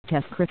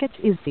Test cricket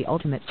is the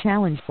ultimate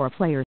challenge for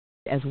players,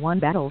 as one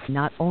battles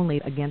not only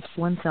against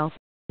oneself,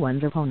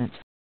 one's opponent,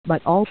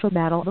 but also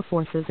battle the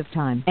forces of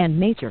time and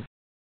nature.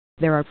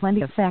 There are plenty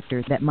of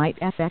factors that might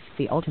affect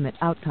the ultimate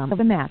outcome of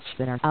a match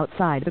that are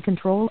outside the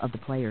control of the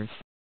players,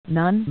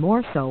 none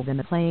more so than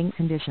the playing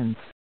conditions.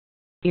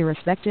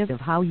 Irrespective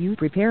of how you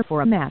prepare for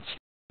a match,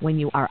 when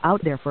you are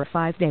out there for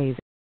 5 days,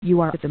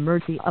 you are at the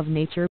mercy of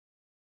nature.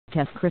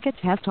 Test cricket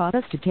has taught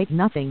us to take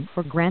nothing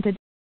for granted.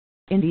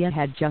 India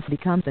had just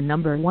become the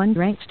 #1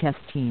 ranked Test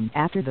team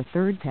after the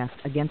third Test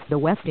against the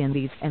West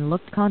Indies and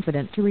looked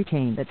confident to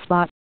retain that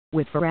spot,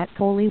 with Virat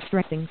Kohli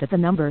stressing that the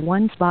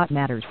 #1 spot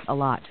matters a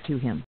lot to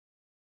him.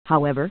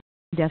 However,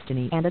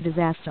 destiny and a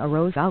disaster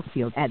arose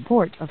outfield at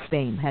Port of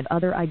Spain had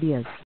other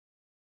ideas.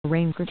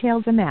 Rain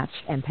curtailed the match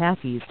and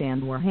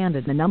Pakistan were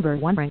handed the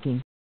 #1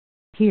 ranking.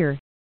 Here,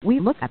 we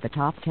look at the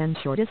top 10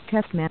 shortest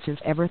Test matches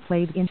ever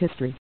played in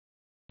history.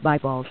 By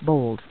balls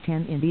bowled: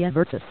 10 India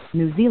vs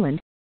New Zealand,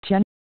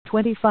 Chen,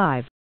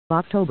 25,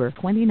 October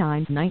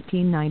 29,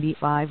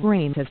 1995.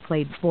 Rain has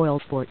played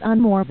spoilsport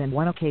on more than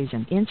one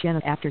occasion in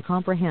Chennai after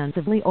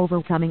comprehensively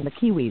overcoming the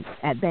Kiwis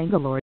at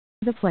Bangalore.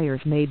 The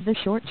players made the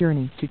short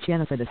journey to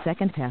Chennai for the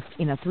second Test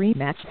in a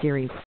 3-match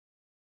series.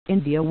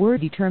 India were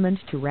determined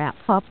to wrap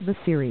up the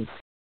series,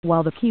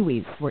 while the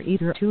Kiwis were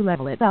eager to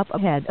level it up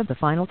ahead of the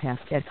final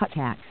Test at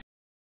Cuttack.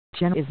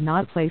 Chennai is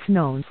not a place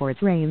known for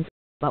its rains,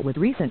 but with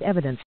recent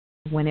evidence,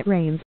 when it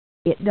rains,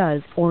 it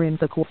does pour in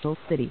the coastal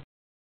city.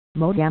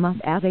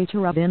 Mohammad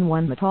Azharuddin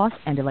won the toss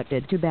and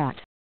elected to bat.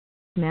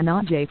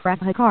 Manoj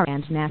Prabhakar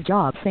and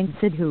Navjot Singh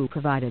Sidhu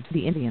provided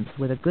the Indians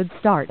with a good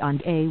start on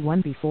day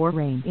 1 before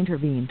rain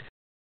intervened.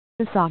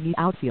 The soggy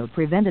outfield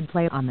prevented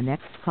play on the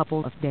next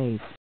couple of days.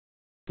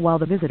 While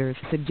the visitors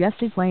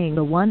suggested playing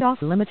the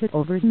one-off limited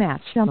overs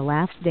match on the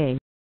last day,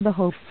 the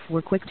hosts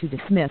were quick to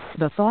dismiss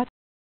the thought.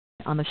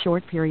 On the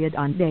short period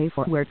on day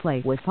 4 where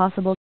play was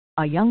possible,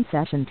 a young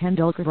Sachin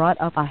Tendulkar brought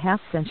up a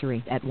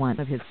half-century at one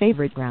of his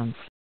favorite grounds.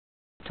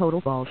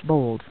 Total balls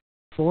bowled: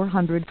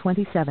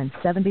 427,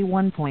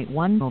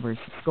 71.1 overs.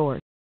 Score: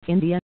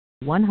 India,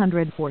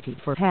 140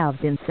 for halves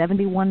in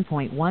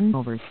 71.1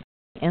 overs.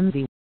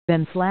 NZ,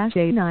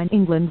 Ben/A9.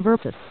 England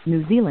vs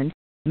New Zealand,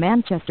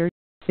 Manchester,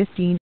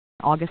 15,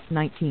 August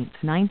 19,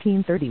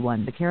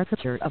 1931. The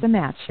caricature of a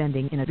match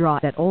ending in a draw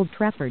at Old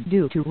Trafford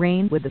due to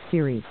rain with the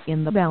series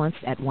in the balance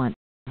at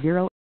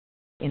 1-0.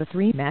 In a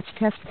 3-match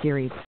Test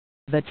series,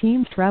 the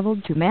teams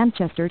travelled to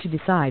Manchester to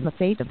decide the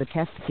fate of the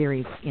Test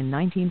series in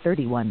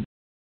 1931.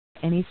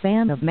 Any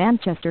fan of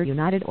Manchester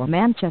United or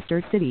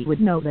Manchester City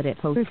would know that it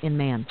poses in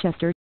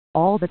Manchester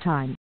all the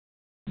time.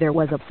 There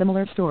was a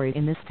similar story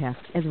in this Test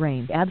as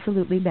rain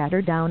absolutely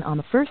battered down on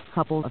the first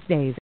couple of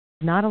days,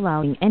 not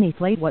allowing any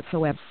play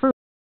whatsoever.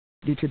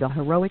 Due to the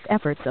heroic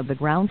efforts of the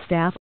ground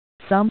staff,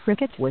 some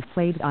cricket was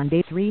played on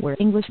day 3 where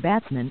English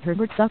batsmen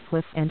Herbert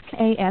Sutcliffe and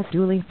K.S.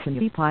 Dooley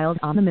piled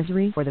on the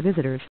misery for the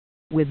visitors,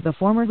 with the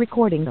former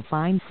recording the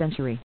fine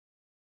century.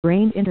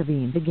 Rain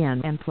intervened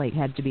again and play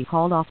had to be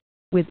called off,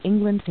 with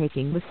England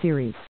taking the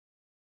series.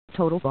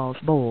 Total balls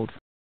bowled: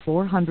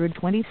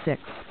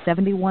 426,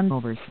 71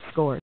 overs.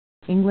 Score: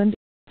 England,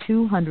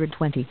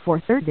 220 for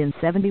third in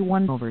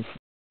 71 overs.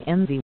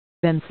 NZ,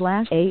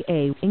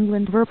 Ben/AA.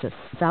 England vs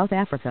South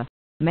Africa,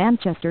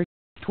 Manchester,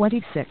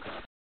 26,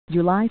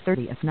 July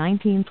 30,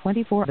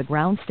 1924. The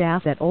ground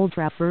staff at Old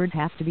Trafford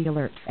have to be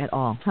alert at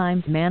all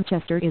times.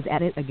 Manchester is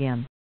at it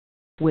again.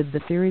 With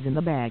the series in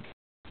the bag,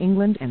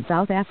 England and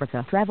South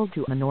Africa traveled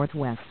to the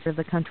northwest of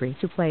the country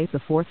to play the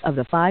 4th of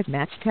the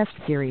 5-match Test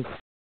series.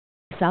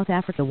 South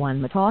Africa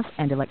won the toss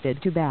and elected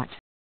to bat,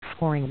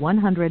 scoring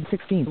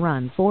 116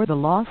 runs for the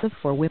loss of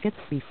 4 wickets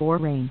before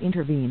rain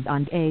intervened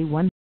on day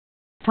 1.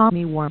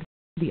 Tommy Warne,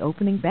 the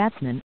opening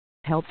batsman,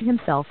 helped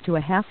himself to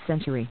a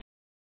half-century.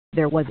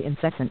 There was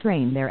incessant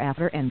rain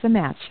thereafter and the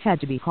match had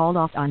to be called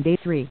off on day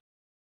 3.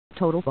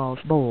 Total balls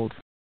bowled: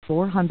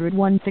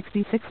 401,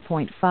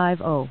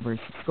 66.5 overs.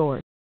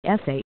 Score: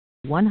 SA,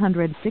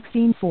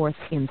 116 fourths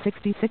in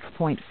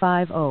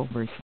 66.5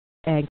 overs.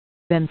 Egg,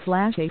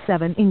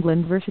 Ben/A7.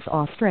 England vs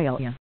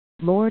Australia,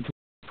 Lord's,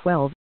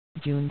 12,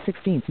 June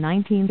 16,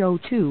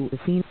 1902. The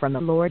scene from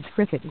the Lord's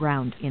Cricket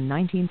Ground in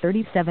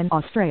 1937.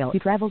 Australia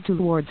travelled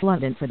towards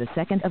London for the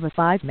second of a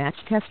 5-match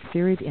Test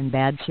series in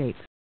bad shape.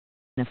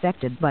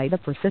 Affected by the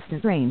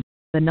persistent rain,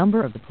 the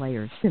number of the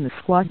players in the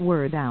squad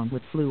were down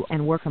with flu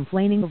and were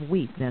complaining of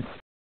weakness.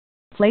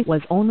 Play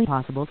was only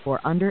possible for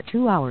under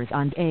 2 hours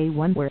on day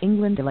 1 where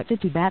England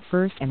elected to bat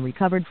first and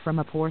recovered from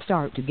a poor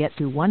start to get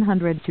to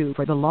 102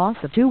 for the loss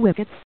of 2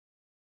 wickets.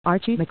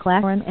 Archie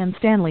McLaren and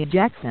Stanley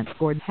Jackson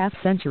scored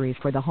half-centuries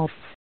for the hosts.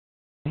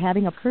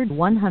 Having occurred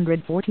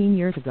 114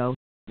 years ago,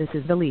 this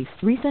is the least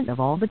recent of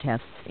all the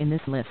Tests in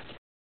this list.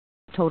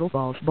 Total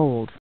balls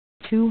bowled: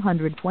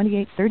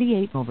 228,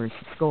 38 overs.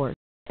 Score: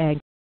 Egg,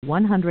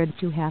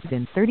 102 halves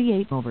in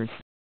 38 overs.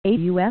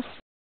 AUS,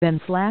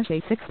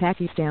 Ben/A6.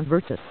 Pakistan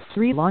vs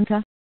Sri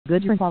Lanka,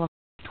 Gujranwala,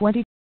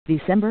 20,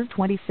 December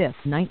 25,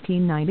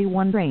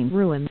 1991 rain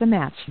ruined the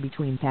match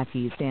between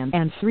Pakistan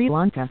and Sri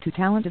Lanka. Two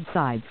talented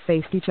sides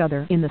faced each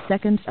other in the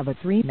second of a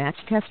three-match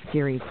test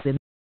series in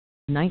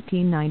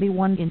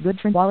 1991 in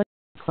Gujranwala,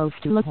 close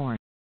to Lahore.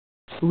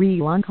 Sri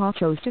Lanka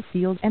chose to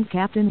field and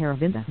captain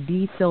Aravinda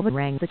De Silva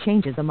rang the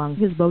changes among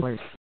his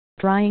bowlers,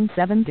 trying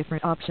 7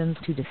 different options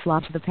to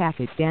dislodge the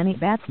Pakistani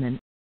batsmen.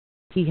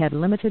 He had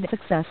limited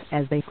success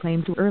as they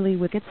claimed 2 early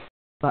wickets,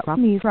 but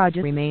Ramiz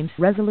Raja remained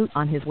resolute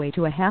on his way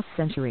to a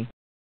half-century.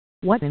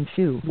 What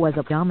ensued was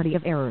a comedy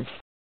of errors.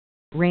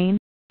 Rain,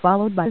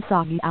 followed by a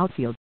soggy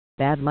outfield,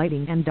 bad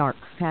lighting and dark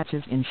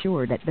patches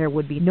ensured that there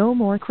would be no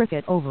more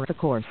cricket over the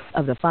course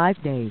of the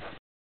 5 days.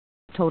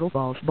 Total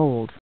balls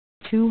bowled: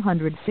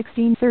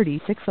 216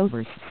 36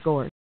 overs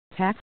scored.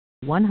 Pak,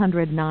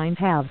 109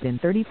 halves in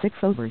 36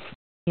 overs.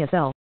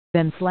 ESL,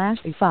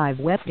 /A5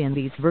 West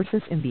Indies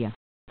vs India.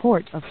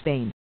 Port of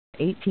Spain,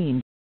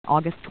 18.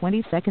 August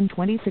 22,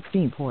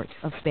 2016. Port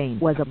of Spain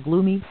was a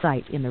gloomy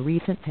sight in the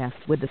recent test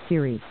with the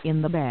series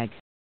in the bag.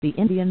 The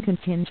Indian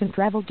contingent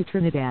travelled to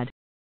Trinidad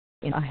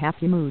in a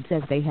happy mood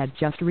as they had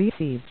just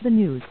received the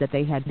news that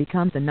they had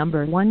become the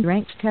number 1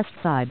 ranked test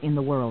side in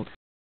the world.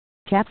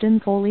 Captain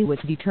Kohli was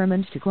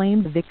determined to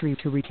claim the victory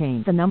to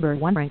retain the number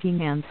 1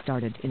 ranking and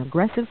started in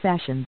aggressive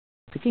fashion,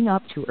 picking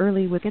up 2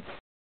 early wickets.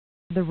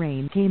 The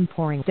rain came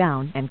pouring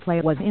down and play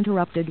was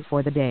interrupted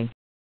for the day.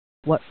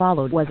 What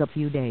followed was a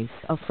few days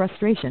of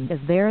frustration as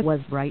there was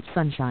bright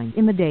sunshine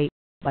in the day,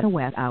 but a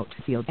wet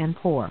outfield and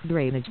poor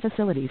drainage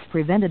facilities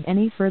prevented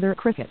any further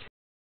cricket.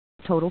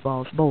 Total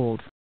balls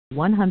bowled: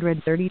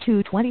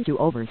 132 22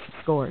 overs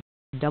scored.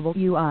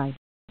 WI,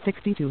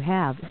 62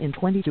 halves in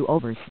 22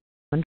 overs.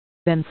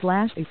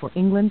 /A for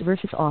England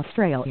vs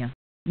Australia.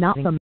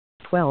 Nottingham,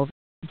 12.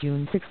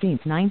 June 16,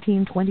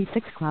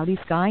 1926. Cloudy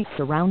skies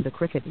surround the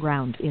cricket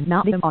ground in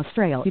Nottingham,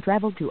 Australia.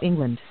 Travelled to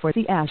England for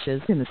the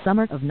Ashes in the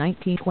summer of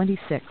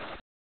 1926.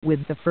 With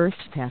the first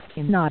test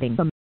in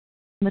Nottingham,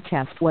 the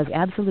test was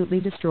absolutely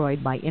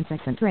destroyed by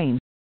incessant rain,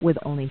 with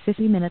only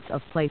 50 minutes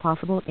of play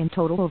possible in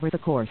total over the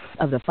course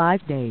of the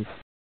 5 days.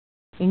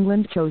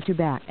 England chose to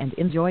bat and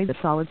enjoy the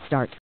solid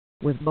start,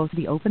 with both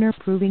the openers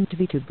proving to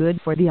be too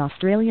good for the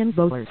Australian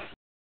bowlers.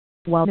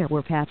 While there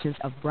were patches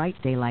of bright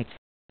daylight,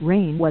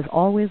 rain was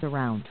always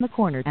around the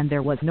corner and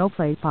there was no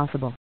play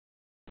possible.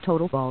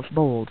 Total balls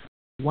bowled: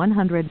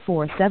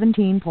 104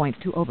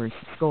 17.2 overs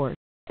scored.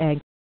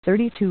 Egg,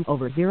 32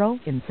 over 0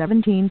 in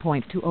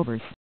 17.2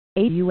 overs.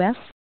 AUS,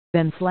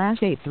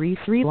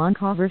 /A3 Sri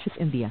Lanka vs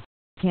India.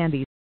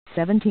 Kandy,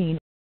 17.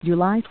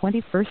 July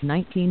 21,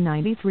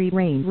 1993.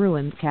 Rain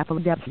ruined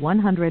Kapil Dev's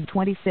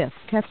 125th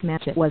Test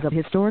match. It was a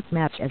historic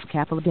match as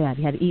Kapil Dev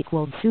had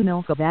equaled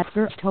Sunil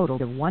Gavaskar's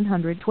total of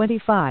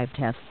 125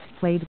 tests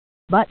played,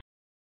 but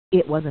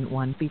it wasn't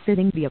one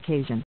befitting the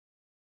occasion.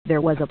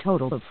 There was a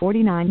total of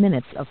 49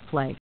 minutes of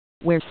play,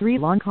 where Sri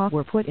Lanka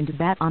were put into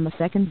bat on the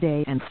second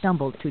day and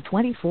stumbled to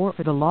 24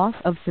 for the loss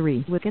of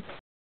 3 wickets.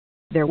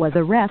 There was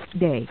a rest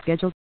day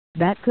scheduled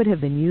that could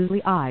have been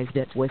utilized.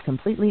 It was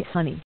completely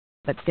sunny,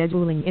 but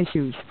scheduling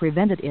issues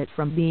prevented it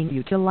from being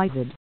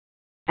utilized.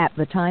 At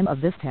the time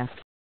of this test,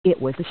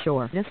 it was the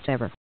shortest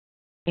ever.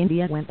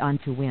 India went on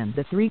to win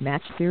the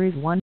 3-match series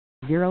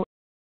 1-0.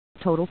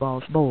 Total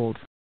balls bowled: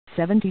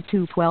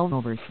 72 12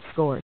 overs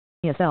scored.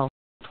 ESL,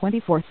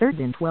 24 third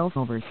in 12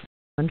 overs.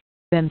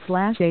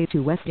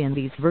 /A2 West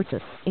Indies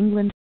vs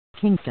England,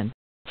 Kingston,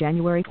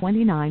 January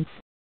 29,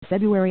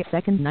 February 2,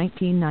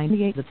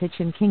 1998. The pitch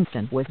in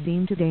Kingston was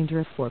deemed too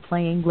dangerous for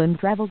play. England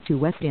travelled to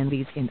West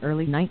Indies in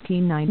early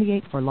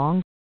 1998 for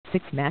long,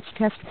 6-match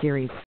test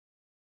series.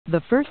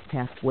 The first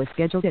test was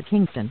scheduled at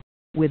Kingston,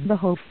 with the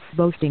hosts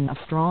boasting a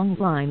strong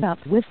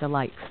line-up with the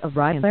likes of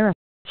Brian Lara,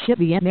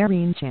 Shibby and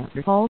Marine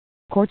Chanderpaul,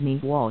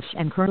 Courtney Walsh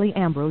and Curly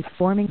Ambrose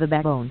forming the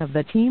backbone of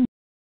the team.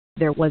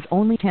 There was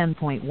only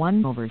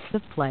 10.1 overs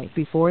of play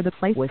before the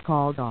play was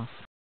called off,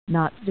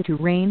 not due to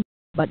rain,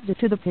 but due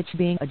to the pitch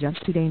being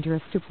adjudged too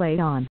dangerous to play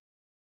on.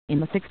 In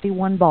the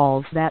 61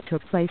 balls that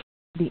took place,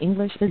 the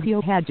English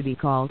physio had to be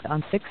called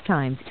on 6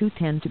 times to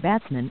tend to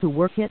batsmen who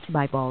were hit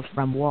by balls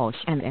from Walsh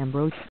and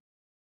Ambrose.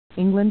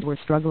 England were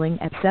struggling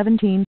at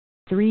 17-3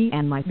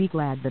 and might be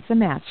glad that the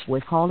match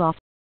was called off.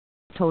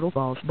 Total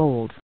balls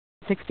bowled: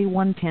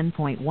 61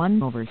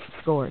 10.1 overs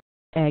scored.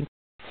 Egg,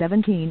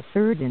 17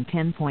 third in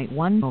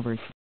 10.1 overs.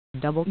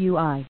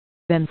 WI,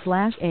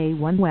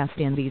 /A1 West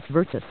Indies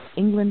vs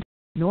England,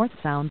 North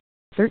Sound,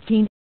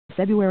 13.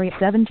 February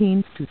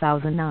 17,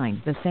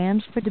 2009. The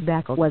Sanskrit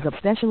debacle was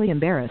especially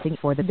embarrassing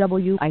for the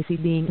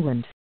WICB.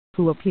 England,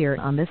 who appear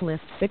on this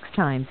list 6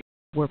 times,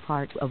 were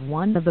part of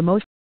one of the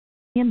most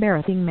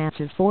embarrassing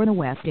matches for the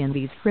West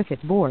Indies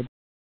Cricket Board.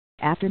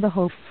 After the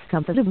hosts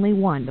comfortably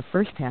won the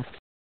first test,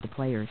 the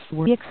players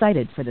were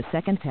excited for the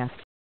second test,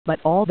 but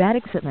all that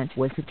excitement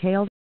was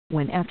curtailed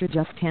when, after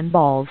just 10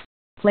 balls,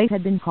 play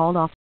had been called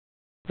off.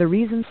 The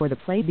reason for the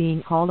play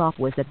being called off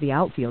was that the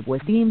outfield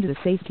was deemed a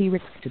safety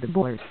risk to the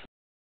bowlers.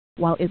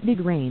 While it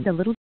did rain a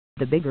little,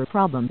 the bigger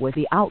problem was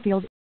the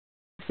outfield.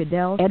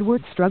 Fidel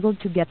Edwards struggled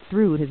to get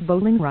through his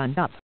bowling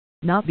run-up,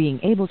 not being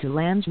able to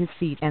land his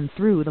feet and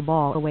threw the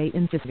ball away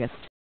in disgust.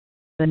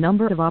 The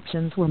number of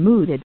options were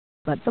mooted,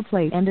 but the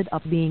play ended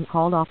up being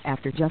called off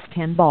after just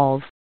 10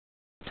 balls.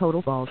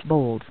 Total balls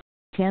bowled,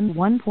 10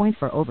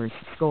 1.4 overs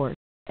scored,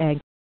 EG,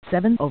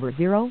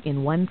 7/0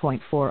 in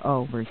 1.4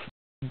 overs,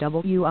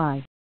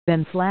 WI,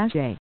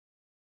 Ben/A.